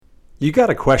You got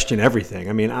to question everything.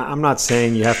 I mean, I'm not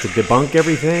saying you have to debunk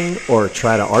everything or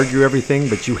try to argue everything,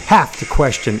 but you have to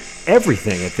question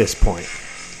everything at this point.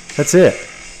 That's it.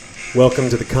 Welcome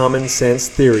to the Common Sense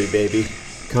Theory, baby.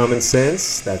 Common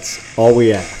sense, that's all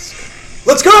we ask.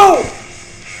 Let's go!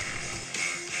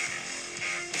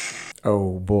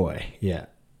 Oh boy, yeah.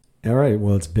 All right,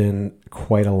 well, it's been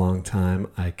quite a long time.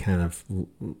 I kind of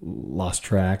lost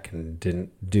track and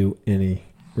didn't do any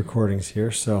recordings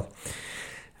here, so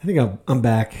I think I'm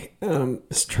back.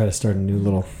 Let's try to start a new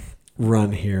little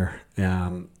run here.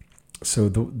 So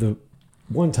the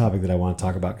one topic that I want to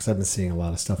talk about, because I've been seeing a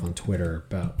lot of stuff on Twitter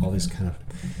about all these kind of,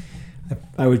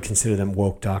 I would consider them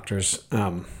woke doctors.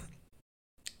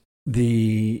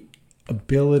 The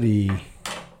ability,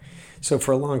 so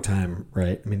for a long time,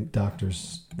 right? I mean,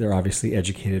 doctors, they're obviously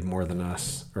educated more than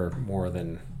us, or more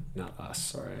than, not us,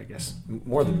 sorry, I guess,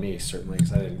 more than me, certainly,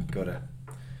 because I didn't go to,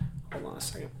 hold on a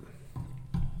second.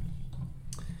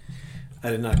 I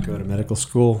did not go to medical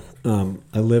school.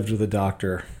 I lived with a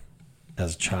doctor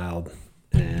as a child,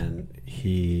 and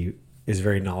he is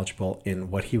very knowledgeable in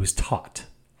what he was taught.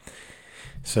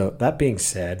 So that being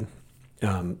said,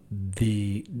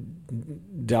 the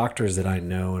doctors that I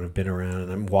know and have been around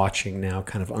and I'm watching now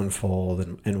kind of unfold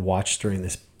and watched during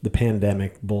the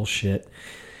pandemic bullshit,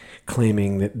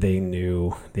 claiming that they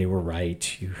knew they were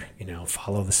right, you know,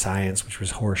 follow the science, which was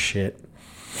horse shit.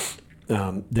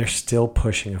 They're still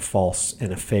pushing a false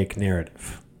and a fake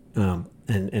narrative.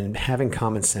 And having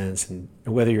common sense, and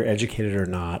whether you're educated or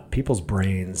not,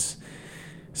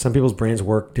 some people's brains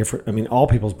work different. I mean, all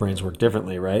people's brains work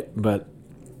differently, right? But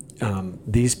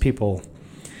these people,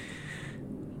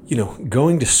 you know,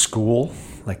 going to school,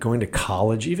 like going to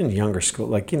college, even younger school,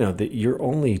 like, you know, that you're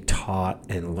only taught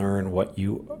and learn what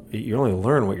you only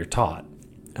learn what you're taught.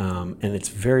 And it's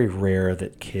very rare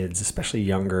that kids, especially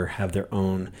younger, have their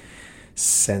own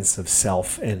sense of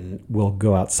self and will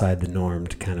go outside the norm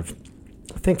to kind of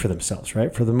think for themselves,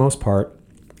 right? For the most part,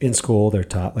 in school, they're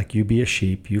taught, like, you be a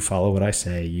sheep, you follow what I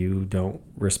say, you don't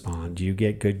respond, you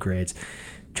get good grades,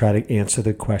 try to answer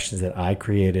the questions that I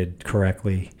created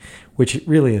correctly, which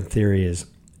really in theory is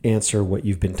answer what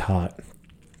you've been taught,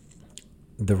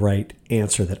 the right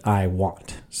answer that I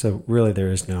want. So really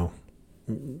there is no,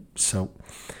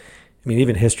 I mean,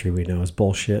 even history we know is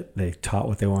bullshit. They taught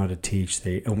what they wanted to teach.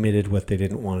 They omitted what they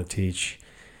didn't want to teach,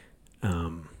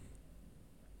 and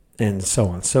so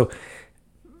on. So,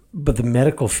 but the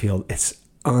medical field, it's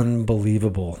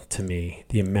unbelievable to me,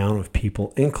 the amount of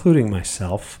people, including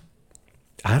myself.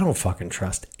 I don't fucking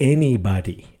trust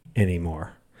anybody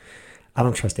anymore. I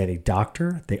don't trust any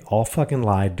doctor. They all fucking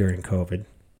lied during COVID.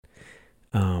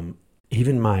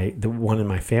 Even the one in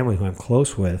my family who I'm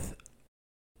close with,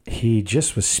 he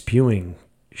just was spewing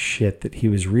shit that he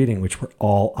was reading, which were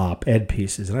all op-ed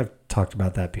pieces. And I've talked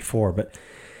about that before, but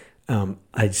a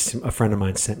friend of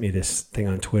mine sent me this thing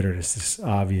on Twitter. It's this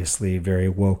obviously very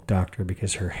woke doctor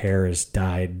because her hair is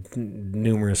dyed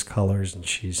numerous colors and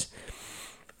she's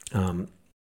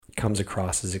comes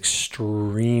across as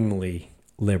extremely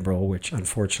liberal, which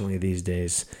unfortunately these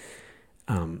days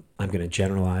I'm going to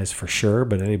generalize for sure,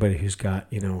 but anybody who's got,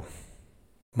 you know,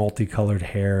 multicolored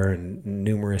hair and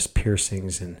numerous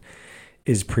piercings and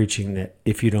is preaching that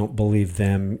if you don't believe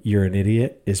them, you're an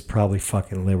idiot is probably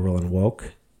fucking liberal and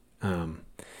woke.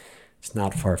 It's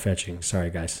not far-fetching. Sorry,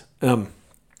 guys.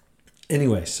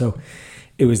 Anyway, so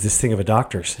it was this thing of a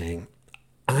doctor saying,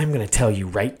 I'm going to tell you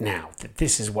right now that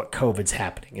this is what COVID's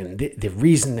happening. And the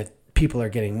reason that people are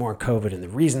getting more COVID and the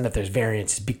reason that there's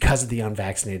variants is because of the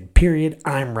unvaccinated, period.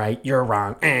 I'm right. You're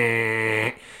wrong.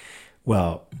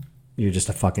 Well, you're just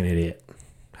a fucking idiot.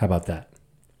 How about that?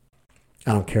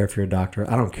 I don't care if you're a doctor.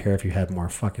 I don't care if you had more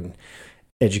fucking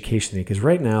education, because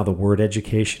right now the word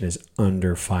education is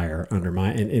under fire,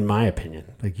 in my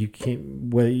opinion. Like, you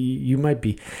can't, well, you might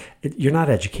be, you're not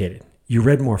educated. You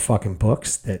read more fucking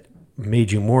books that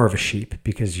made you more of a sheep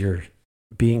because you're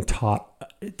being taught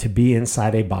to be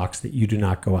inside a box that you do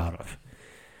not go out of.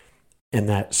 And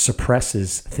that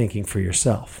suppresses thinking for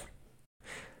yourself.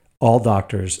 All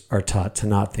doctors are taught to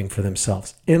not think for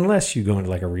themselves, unless you go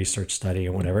into like a research study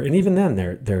or whatever. And even then,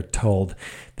 they're told,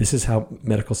 this is how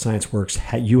medical science works.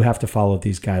 You have to follow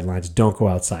these guidelines. Don't go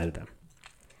outside of them.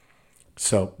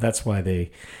 So that's why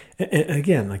and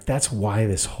again, like, that's why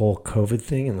this whole COVID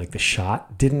thing and like the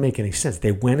shot didn't make any sense.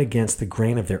 They went against the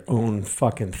grain of their own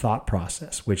fucking thought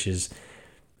process, which is,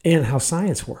 and how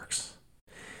science works.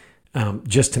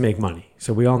 Just to make money.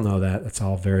 So we all know that. That's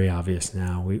all very obvious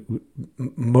now.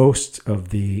 Most of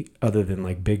the, other than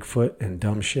like Bigfoot and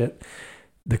dumb shit,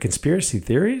 the conspiracy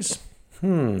theories,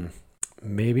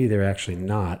 maybe they're actually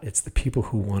not. It's the people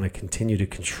who want to continue to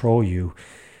control you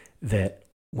that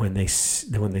when they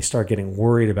start getting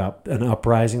worried about an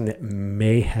uprising that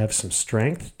may have some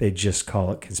strength, they just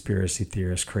call it conspiracy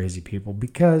theorists, crazy people,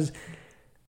 because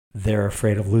they're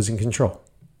afraid of losing control.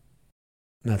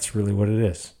 That's really what it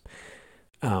is.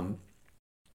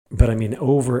 But I mean,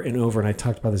 over and over, and I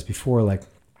talked about this before, like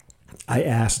I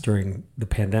asked during the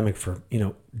pandemic for,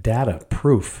 data,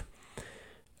 proof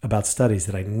about studies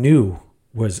that I knew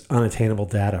was unattainable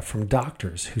data from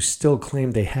doctors who still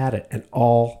claimed they had it. And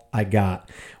all I got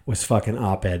was fucking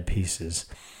op-ed pieces.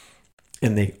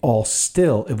 And they all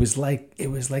still, it was like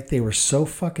they were so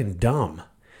fucking dumb.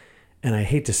 And I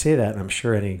hate to say that, and I'm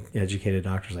sure any educated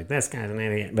doctor's like, this guy's an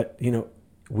idiot. But,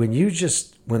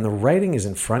 when the writing is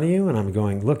in front of you and I'm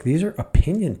going, look, these are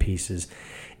opinion pieces.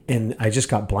 And I just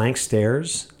got blank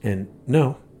stares and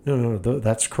no,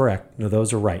 that's correct. No,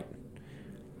 those are right.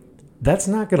 That's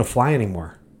not going to fly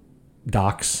anymore,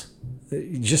 docs.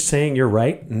 Just saying you're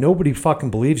right, nobody fucking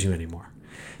believes you anymore.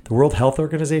 The World Health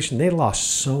Organization, they lost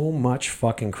so much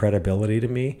fucking credibility to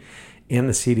me, and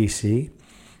the CDC.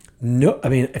 No, I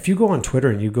mean, if you go on Twitter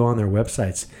and you go on their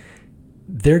websites,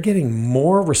 they're getting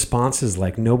more responses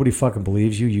like nobody fucking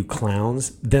believes you, you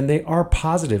clowns, than they are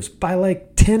positives by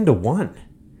like 10 to 1.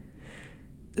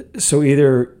 So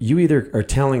you are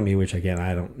telling me, which again,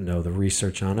 I don't know the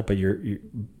research on it, but you're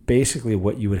basically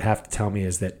what you would have to tell me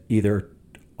is that either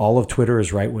all of Twitter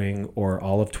is right wing, or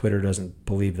all of Twitter doesn't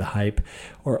believe the hype,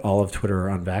 or all of Twitter are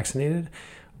unvaccinated,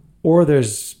 or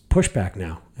there's pushback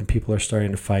now and people are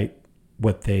starting to fight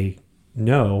what they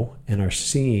know and are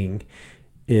seeing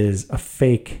is a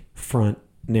fake front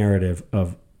narrative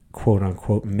of quote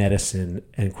unquote medicine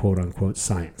and quote unquote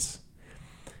science.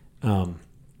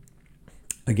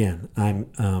 Again,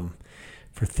 I'm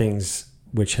for things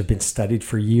which have been studied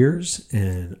for years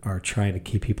and are trying to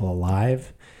keep people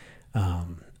alive.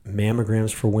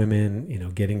 Mammograms for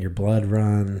women, getting your blood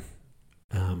run.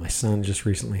 My son just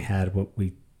recently had what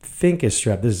we think is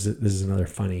strep. This is another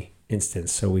funny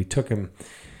instance. So we took him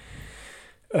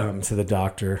to the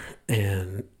doctor,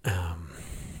 and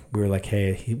we were like,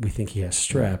 hey, we think he has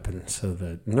strep. And so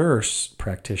the nurse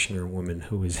practitioner woman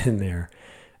who was in there,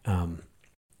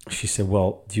 she said,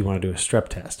 well, do you want to do a strep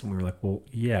test? And we were like, well,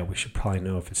 yeah, we should probably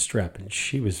know if it's strep. And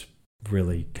she was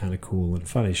really kind of cool and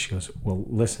funny. She goes, well,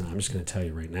 listen, I'm just going to tell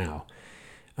you right now,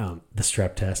 the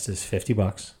strep test is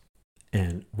 $50.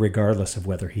 And regardless of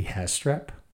whether he has strep,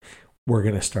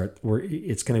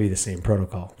 it's going to be the same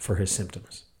protocol for his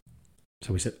symptoms.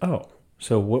 So we said, oh,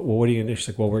 so what are you going to do? She's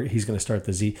like, well, he's going to start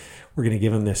we're going to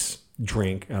give him this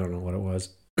drink. I don't know what it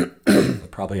was.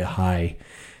 Probably a high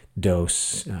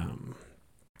dose,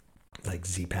 like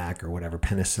Z-Pak or whatever,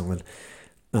 penicillin.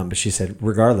 But she said,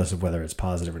 regardless of whether it's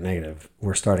positive or negative,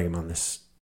 we're starting him on this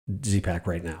Z-Pak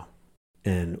right now.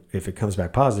 And if it comes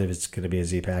back positive, it's going to be a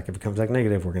Z-Pak. If it comes back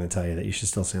negative, we're going to tell you that you should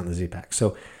still stay on the Z-Pak.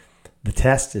 So the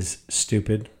test is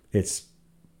stupid. It's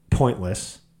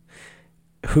pointless.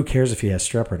 Who cares if he has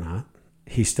strep or not?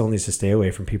 He still needs to stay away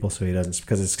from people so he doesn't,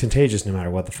 because it's contagious no matter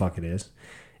what the fuck it is.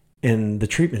 And the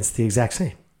treatment's the exact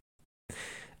same.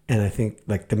 And I think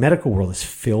like the medical world is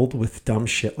filled with dumb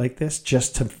shit like this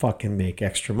just to fucking make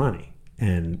extra money.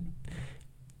 And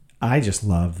I just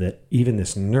love that even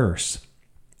this nurse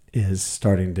is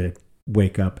starting to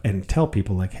wake up and tell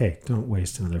people like, hey, don't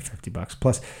waste another $50.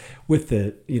 Plus with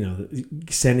the,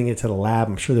 sending it to the lab,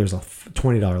 I'm sure there's a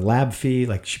 $20 lab fee.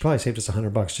 Like she probably saved us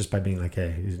 $100 just by being like,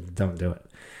 hey, don't do it.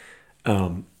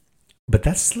 But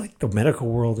that's like the medical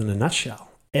world in a nutshell.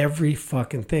 Every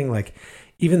fucking thing, like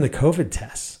even the COVID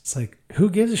tests. It's like, who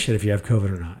gives a shit if you have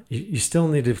COVID or not? You still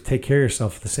need to take care of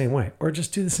yourself the same way, or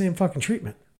just do the same fucking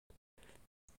treatment.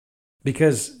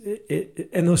 Because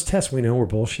and those tests we know were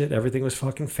bullshit. Everything was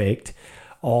fucking faked.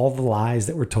 All the lies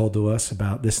that were told to us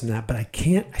about this and that. But I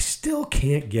still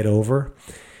can't get over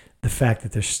the fact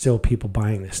that there's still people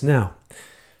buying this. Now,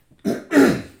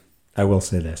 I will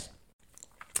say this.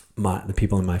 The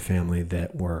people in my family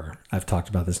I've talked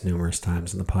about this numerous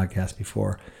times in the podcast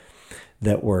before,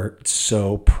 that were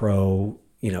so pro,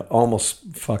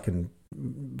 almost fucking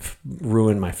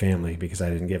ruined my family because I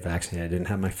didn't get vaccinated. I didn't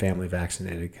have my family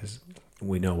vaccinated because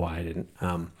we know why I didn't.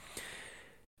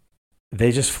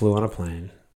 They just flew on a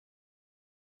plane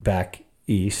back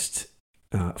east,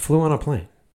 flew on a plane,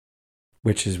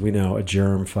 which is, we know, a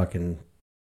germ fucking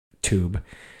tube.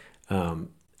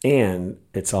 And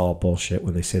it's all bullshit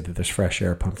when they say that there's fresh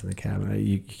air pumped in the cabin.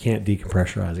 You can't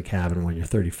decompressurize a cabin when you're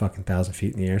 30 fucking thousand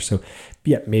feet in the air. So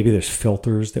yeah, maybe there's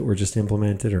filters that were just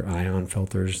implemented, or ion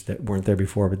filters that weren't there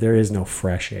before, but there is no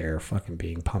fresh air fucking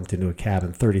being pumped into a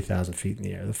cabin 30,000 feet in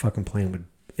the air. The fucking plane would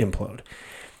implode.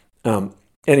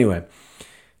 Anyway,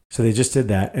 so they just did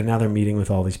that, and now they're meeting with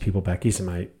all these people back east.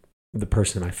 And the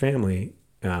person in my family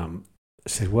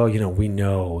said, well, we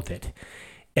know that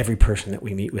every person that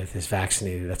we meet with is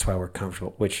vaccinated. That's why we're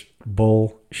comfortable, which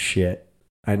bullshit.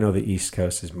 I know the East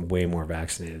Coast is way more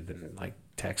vaccinated than like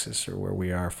Texas or where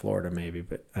we are, Florida maybe,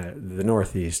 but the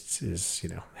Northeast is,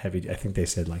 heavy. I think they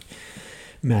said like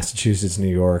Massachusetts, New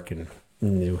York, and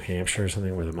New Hampshire or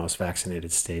something were the most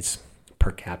vaccinated states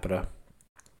per capita.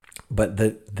 But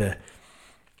the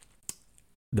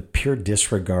pure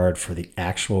disregard for the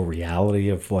actual reality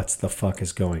of what's the fuck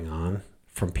is going on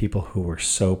from people who are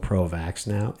so pro-vax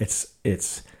now,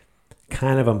 it's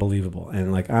kind of unbelievable.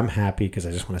 And like, I'm happy because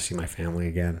I just want to see my family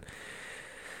again.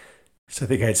 So I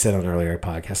think I had said on an earlier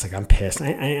podcast, like, I'm pissed.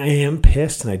 I am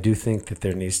pissed, and I do think that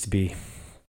there needs to be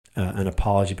an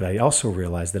apology, but I also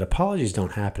realize that apologies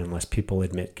don't happen unless people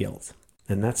admit guilt,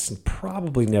 and that's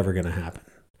probably never going to happen.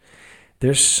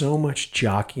 There's so much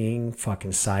jockeying,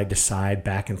 fucking side to side,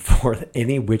 back and forth,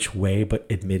 any which way but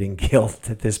admitting guilt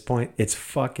at this point. It's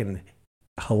fucking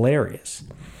hilarious.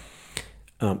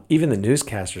 Even the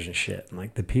newscasters and shit,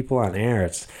 like the people on air,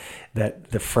 it's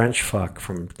that the French fuck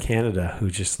from Canada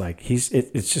who just like,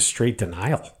 it's just straight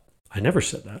denial. I never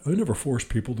said that. I never forced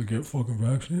people to get fucking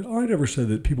vaccinated. I never said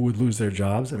that people would lose their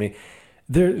jobs. I mean,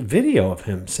 there's video of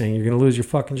him saying you're going to lose your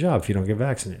fucking job if you don't get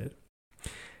vaccinated.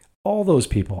 All those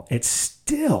people, it's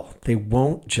still, they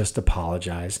won't just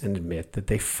apologize and admit that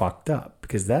they fucked up,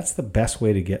 because that's the best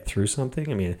way to get through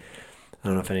something. I mean, I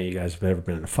don't know if any of you guys have ever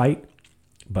been in a fight,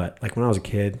 but like when I was a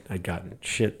kid, I'd gotten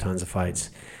tons of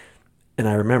fights. And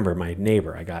I remember my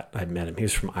neighbor, I met him. He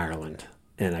was from Ireland,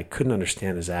 and I couldn't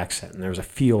understand his accent. And there was a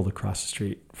field across the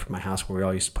street from my house where we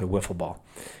all used to play wiffle ball.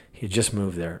 He had just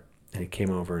moved there, and he came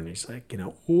over and he's like,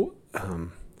 again,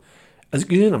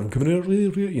 I'm coming out,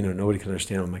 nobody can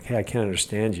understand. I'm like, hey, I can't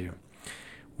understand you.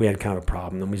 We had kind of a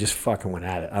problem, and we just fucking went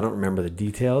at it. I don't remember the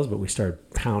details, but we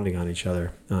started pounding on each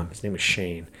other. His name was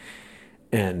Shane.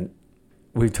 And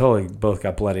we totally both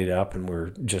got bloodied up, and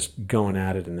we're just going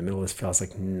at it in the middle of this field. It's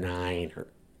like 9 or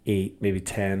 8, maybe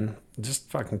 10, just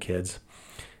fucking kids.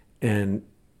 And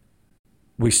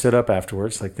we stood up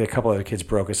afterwards. Like a couple other kids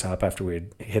broke us up after we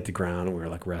had hit the ground, and we were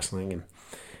like wrestling. And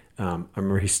I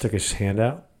remember he stuck his hand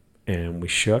out, and we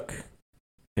shook.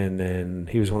 And then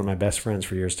he was one of my best friends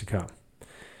for years to come.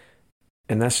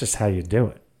 And that's just how you do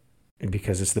it,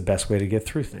 because it's the best way to get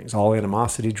through things. All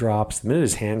animosity drops. The minute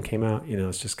his hand came out,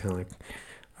 it's just kind of like,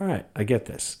 all right, I get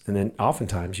this. And then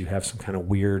oftentimes you have some kind of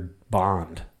weird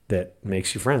bond that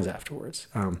makes you friends afterwards.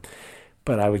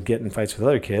 But I would get in fights with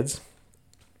other kids,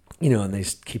 and they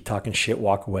keep talking shit,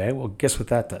 walk away. Well, guess what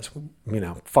that does?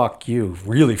 Fuck you,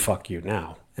 really fuck you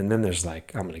now. And then there's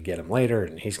like, I'm going to get him later,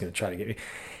 and he's going to try to get me.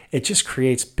 It just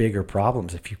creates bigger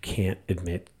problems if you can't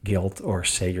admit guilt or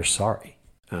say you're sorry.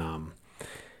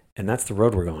 And that's the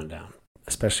road we're going down,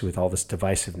 especially with all this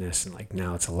divisiveness. And like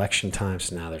now it's election time,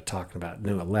 so now they're talking about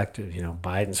new elected.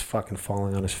 Biden's fucking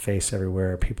falling on his face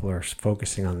everywhere. People are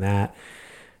focusing on that.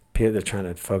 They're trying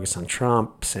to focus on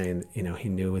Trump, saying he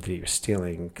knew that he was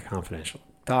stealing confidential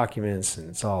documents, and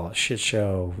it's all a shit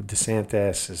show.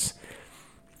 DeSantis is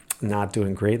not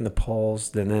doing great in the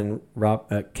polls. Then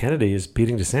Kennedy is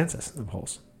beating DeSantis in the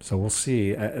polls. So we'll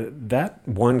see. That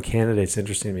one candidate's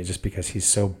interesting to me just because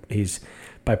he's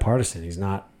bipartisan. He's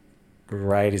not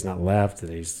right, he's not left,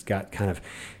 and he's got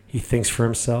he thinks for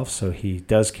himself, so he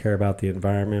does care about the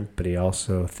environment, but he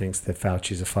also thinks that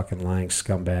Fauci's a fucking lying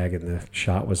scumbag and the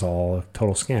shot was all a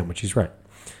total scam, which he's right.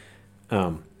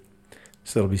 So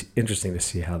it'll be interesting to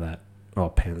see how that all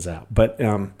pans out. But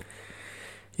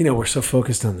we're so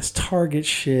focused on this Target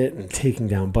shit and taking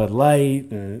down Bud Light.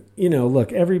 And,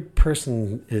 look, every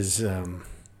person is, you're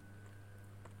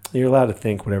allowed to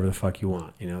think whatever the fuck you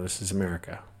want. This is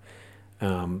America.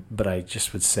 But I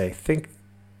just would say, think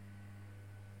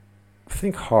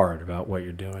hard about what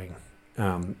you're doing.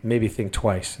 Maybe think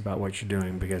twice about what you're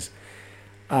doing, because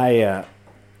my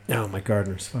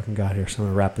gardener's fucking got here, so I'm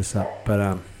going to wrap this up.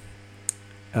 But,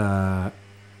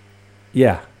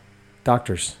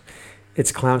 doctors. It's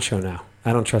a clown show now.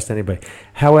 I don't trust anybody.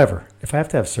 However, if I have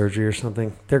to have surgery or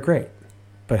something, they're great.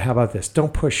 But how about this?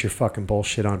 Don't push your fucking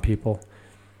bullshit on people.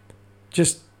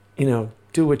 Just,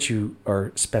 do what you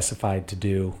are specified to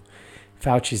do.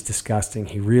 Fauci's disgusting.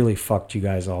 He really fucked you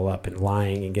guys all up in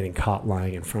lying and getting caught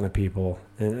lying in front of people.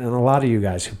 And a lot of you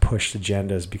guys who pushed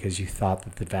agendas because you thought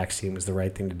that the vaccine was the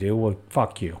right thing to do, well,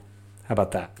 fuck you. How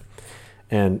about that?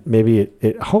 And maybe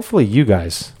hopefully you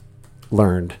guys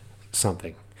learned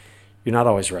something. You're not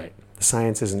always right. The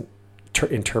science isn't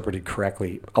interpreted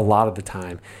correctly a lot of the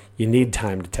time. You need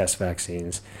time to test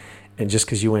vaccines. And just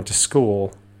because you went to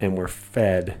school and were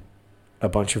fed a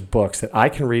bunch of books that I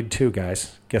can read too,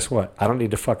 guys. Guess what? I don't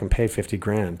need to fucking pay 50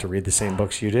 grand to read the same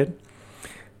books you did.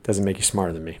 Doesn't make you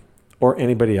smarter than me or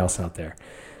anybody else out there.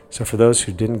 So for those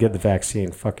who didn't get the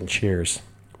vaccine, fucking cheers.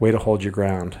 Way to hold your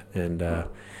ground. And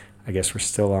I guess we're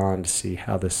still on to see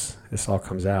how this all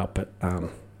comes out. But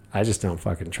I just don't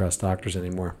fucking trust doctors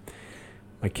anymore.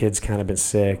 My kid's kind of been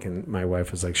sick, and my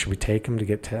wife was like, should we take him to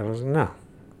get tested? I was like,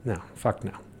 no, fuck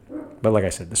no. But like I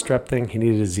said, the strep thing, he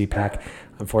needed a Z-Pack.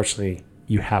 Unfortunately,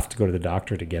 you have to go to the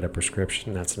doctor to get a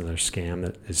prescription. That's another scam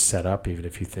that is set up, even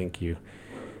if you think you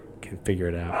can figure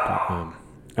it out.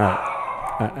 But, all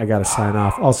right, I got to sign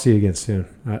off. I'll see you again soon.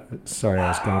 Sorry I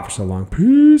was gone for so long.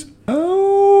 Peace.